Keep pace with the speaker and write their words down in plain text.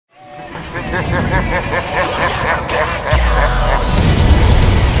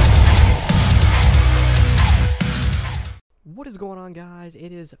What is going on, guys?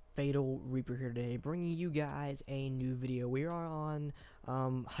 It is Fatal Reaper here today, bringing you guys a new video. We are on,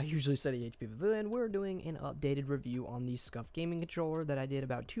 I usually say the HP Pavilion. We're doing an updated review on the Scuf gaming controller that I did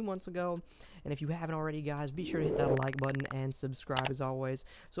about 2 months ago. And if you haven't already, guys, be sure to hit that like button and subscribe as always.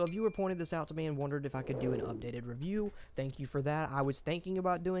 So if you were pointed this out to me and wondered if I could do an updated review, thank you for that. I was thinking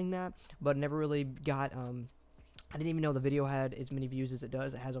about doing that, but never really got, I didn't even know the video had as many views as it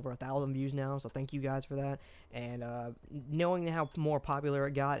does. It has over 1,000 views now, so thank you guys for that. And knowing how more popular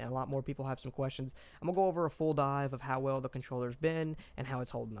it got and a lot more people have some questions, I'm going to go over a full dive of how well the controller's been and how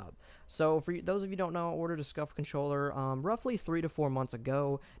it's holding up. So for those of you who don't know, I ordered a Scuf controller roughly 3 to 4 months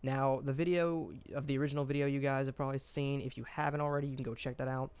ago. Now, the video of the original video you guys have probably seen. If you haven't already, you can go check that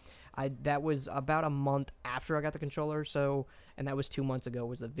out. That was about a month after I got the controller, and that was 2 months ago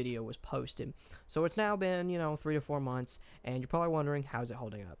was the video was posted. So it's now been, 3 to 4 months, and you're probably wondering, how's it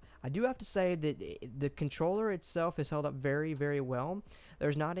holding up? I do have to say that the controller itself has held up very, very well.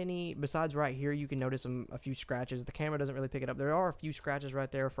 There's not any, besides right here, you can notice a few scratches. The camera doesn't really pick it up. There are a few scratches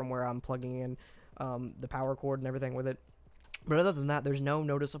right there from where I'm plugging in the power cord and everything with it. But other than that, there's no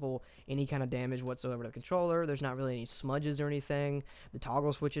noticeable any kind of damage whatsoever to the controller. There's not really any smudges or anything. The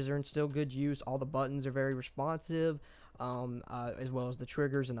toggle switches are in still good use. All the buttons are very responsive, as well as the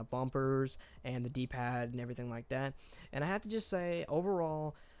triggers and the bumpers and the D-pad and everything like that. And I have to just say,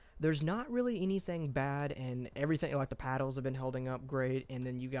 overall, there's not really anything bad, and everything, like the paddles have been holding up great. And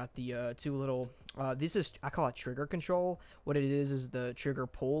then you got the two little, this is, I call it trigger control. What it is the trigger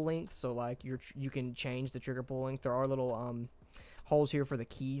pull length. So like you can change the trigger pull length. There are little holes here for the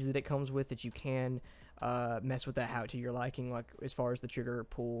keys that it comes with that you can mess with that how to your liking. Like as far as the trigger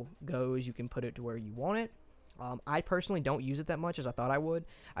pull goes, you can put it to where you want it. I personally don't use it that much as I thought I would.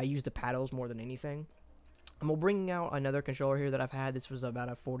 I use the paddles more than anything. I'm bringing out another controller here that I've had. This was about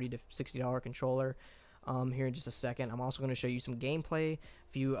a $40 to $60 controller here in just a second. I'm also going to show you some gameplay, a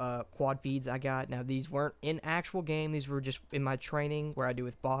few quad feeds I got. Now, these weren't in actual game. These were just in my training where I do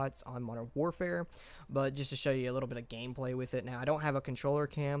with bots on Modern Warfare. But just to show you a little bit of gameplay with it. Now, I don't have a controller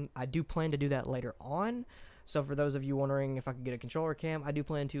cam. I do plan to do that later on. So for those of you wondering if I could get a controller cam, I do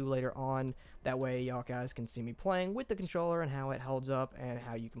plan to later on. That way, y'all guys can see me playing with the controller and how it holds up and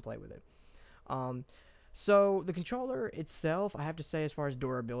how you can play with it. So the controller itself, I have to say, as far as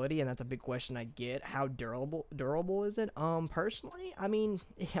durability, and that's a big question I get, how durable is it? Personally, I mean,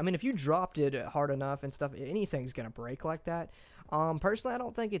 if you dropped it hard enough and stuff, anything's gonna break like that. Personally, I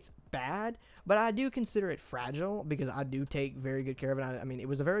don't think it's bad, but I do consider it fragile because I do take very good care of it. I mean, it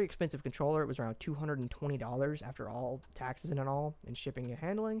was a very expensive controller. It was around $220 after all taxes and all, and shipping and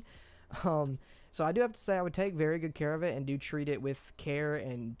handling. So I do have to say I would take very good care of it and do treat it with care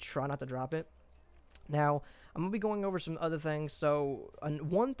and try not to drop it. Now, I'm going to be going over some other things. So,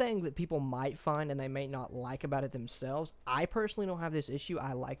 one thing that people might find and they may not like about it themselves, I personally don't have this issue.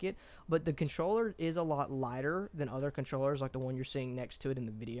 I like it. But the controller is a lot lighter than other controllers like the one you're seeing next to it in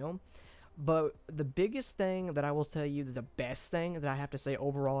the video. But the biggest thing that I will tell you, the best thing that I have to say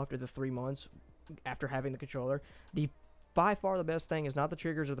overall after the 3 months after having the controller, by far the best thing is not the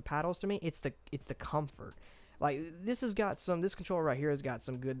triggers or the paddles to me. It's the comfort. Like, this controller right here has got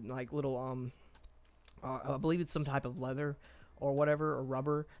some good, like, little, I believe it's some type of leather or whatever, or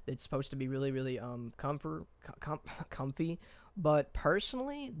rubber that's supposed to be really, really comfy. But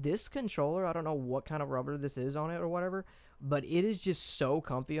personally, this controller, I don't know what kind of rubber this is on it or whatever, but it is just so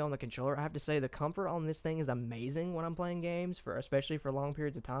comfy on the controller. I have to say the comfort on this thing is amazing when I'm playing games, especially for long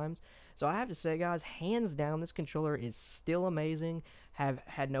periods of times. So I have to say, guys, hands down, this controller is still amazing. Have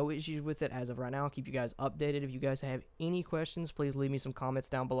had no issues with it as of right now. I'll keep you guys updated. If you guys have any questions, please leave me some comments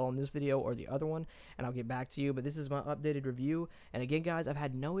down below on this video or the other one, and I'll get back to you. But this is my updated review. And again, guys, I've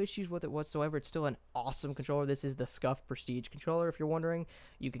had no issues with it whatsoever. It's still an awesome controller. This is the Scuf Prestige controller, if you're wondering.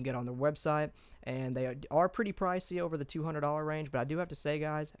 You can get on their website, and they are pretty pricey, over the $200 range. But I do have to say,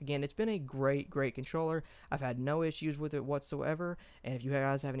 guys, again, it's been a great, great controller. I've had no issues with it whatsoever. And if you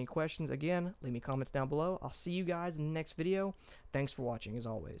guys have any questions, again, leave me comments down below. I'll see you guys in the next video. Thanks for watching, as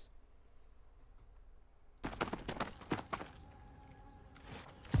always.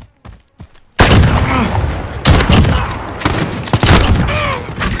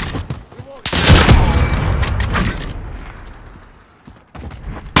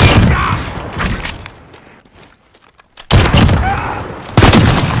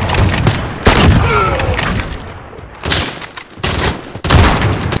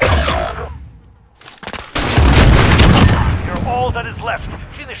 All that is left.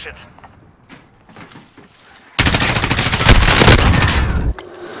 Finish it.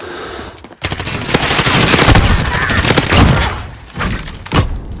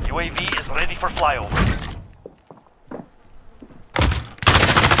 flyover.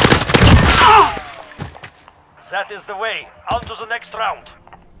 That is the way. On to the next round.